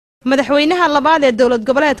Madaxweynaha labaad ee dowlad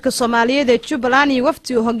goboleedka Soomaaliyeed ee Jubaland iyo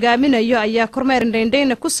wafdi uu hogaaminayo ayaa kormeer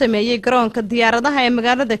indhayn ku sameeyay garoonka diyaaradaha ee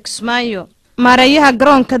magaalada Kismaayo. Maareeyaha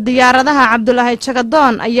garoonka diyaaradaha Cabdullaahi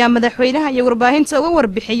Jagadoon ayaa madaxweynaha iyo warbaahinta uga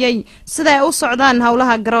warbixiyay sida ay u socdaan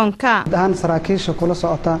hawlaha garoonka. Daan saraakiisha kula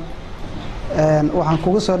socota waxaan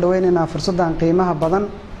kugu soo dhaweynaynaa fursadan qiimaha badan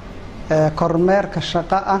kormeerka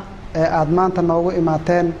shaqo ah ee aad maanta noogu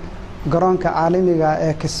imaateen garoonka caalamiga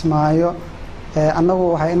ee Kismaayo. annagu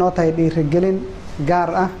waxay inoo tahay dhiirigelin gaar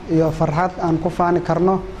ah iyo farxad aan ku faani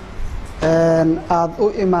karno aad u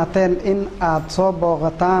imaateen in aad soo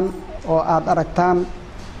booqataan oo aad aragtaan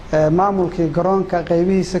maamulkii garoonka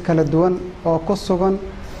qaybihiisa kala duwan oo ku sugan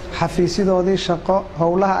xafiisyadoodii shaqo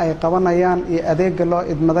howlaha ay qabanayaan iyo adeegga loo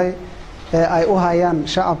idmaday ee ay u hayaan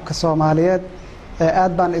shacabka Soomaaliyeed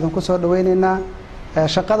aad baan idinku soo dhaweynaynaa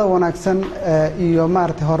shaqada wanaagsan iyo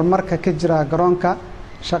maartay horumarka ka jira garoonka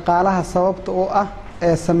shaqaalaha sababta oo ah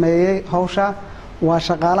ee sameeyay hawsha waa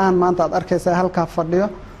shaqaalahan maanta aad arkaysaa halka fadhiyo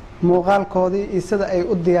muuqaalkoodii iyo sida ay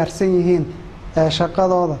u diyaarsan yihiin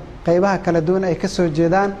shaqadooda qaybaha kala duwan ay ka soo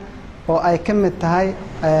jeedaan oo ay ka mid tahay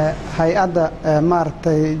hay'adda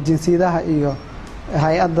maartay jinsiyadaha iyo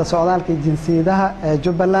hay'adda socdaalka jinsiyadaha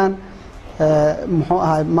Jubaland muxuu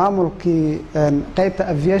ahay maamulkii qaybta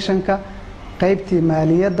aviationka qaybtii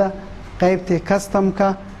maaliyadda qaybtii customka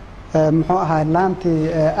muxuu ahay laantii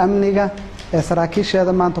amniga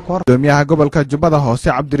saraakiisheeda maanta ku hor gudoomiyaha gobolka Jubbada Hoose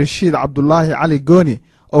Cabdirashiid Cabdullaahi Cali Gooni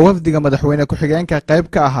oo wafdiga madaxweyne Kuxigeenka qayb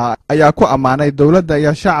ka ahaa ayaa ku amaanay dawladda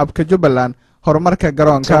iyo shacabka Jubaland horumarka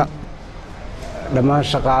garoonka dhammaan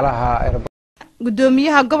shaqaalaha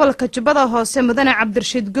gudoomiyaha gobolka Jubbada Hoose mudane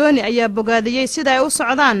Cabdirashiid Gooni ayaa bogaadiyay sida ay u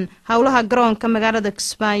socdaan hawlaha garoonka magaalada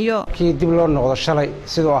Kismaayo kii dib loo noqdo shalay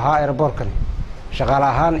sidoo ahaa airportkan shaqaale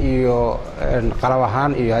ahaan iyo qalab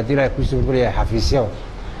ahaan iyo haddii ay ku soo guriyay xafiisyo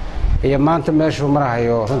iyo maanta meeshu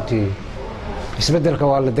marahayo runtii isbedelka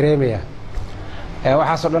waa la dareemayaa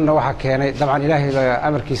waxaas oo dhan waxa keenay dabcan Ilaahay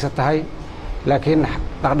amarkiisa tahay laakiin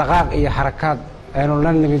dhaqdhaqaaq iyo xarakaad aynu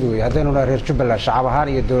la nimid weey hadaynu reer Jubaland shacab ahaan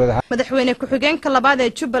iyo dawladda Madaxweyne Kuxigeenka Labaad ee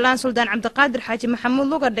Jubaland Sultan Cabdiqaadir Xaaji Maxamuud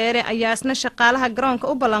Luga Dheere ayaa isna shaqaalaha garoonka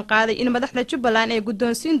u ballan qaaday in madaxda Jubaland ay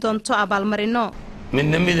guddoonsiin doonto abaalmarino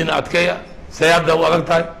midnimidin adkeeya سيادة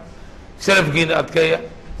وقتها شرفكين أتكيا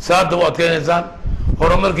سادة وأتكيا إنسان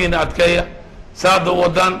هرمركين أتكيا سادة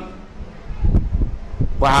ودان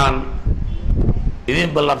وحان إذن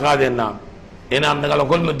بلقادنا إن أم نقل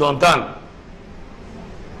كل مدونتان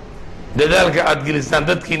ذلك أتجلسان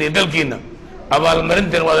دتكين دلكينا أبال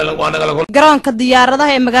مرنتين وأنا قال كل garoonka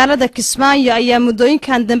diyaaradaha ee magaalada Kismaayo ayaa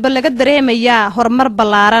mudooyinkan dambe laga dareemayaa horumar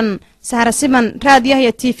ballaaran Sahra Siman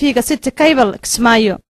raadiyaha TV-ga City Cable Kismaayo.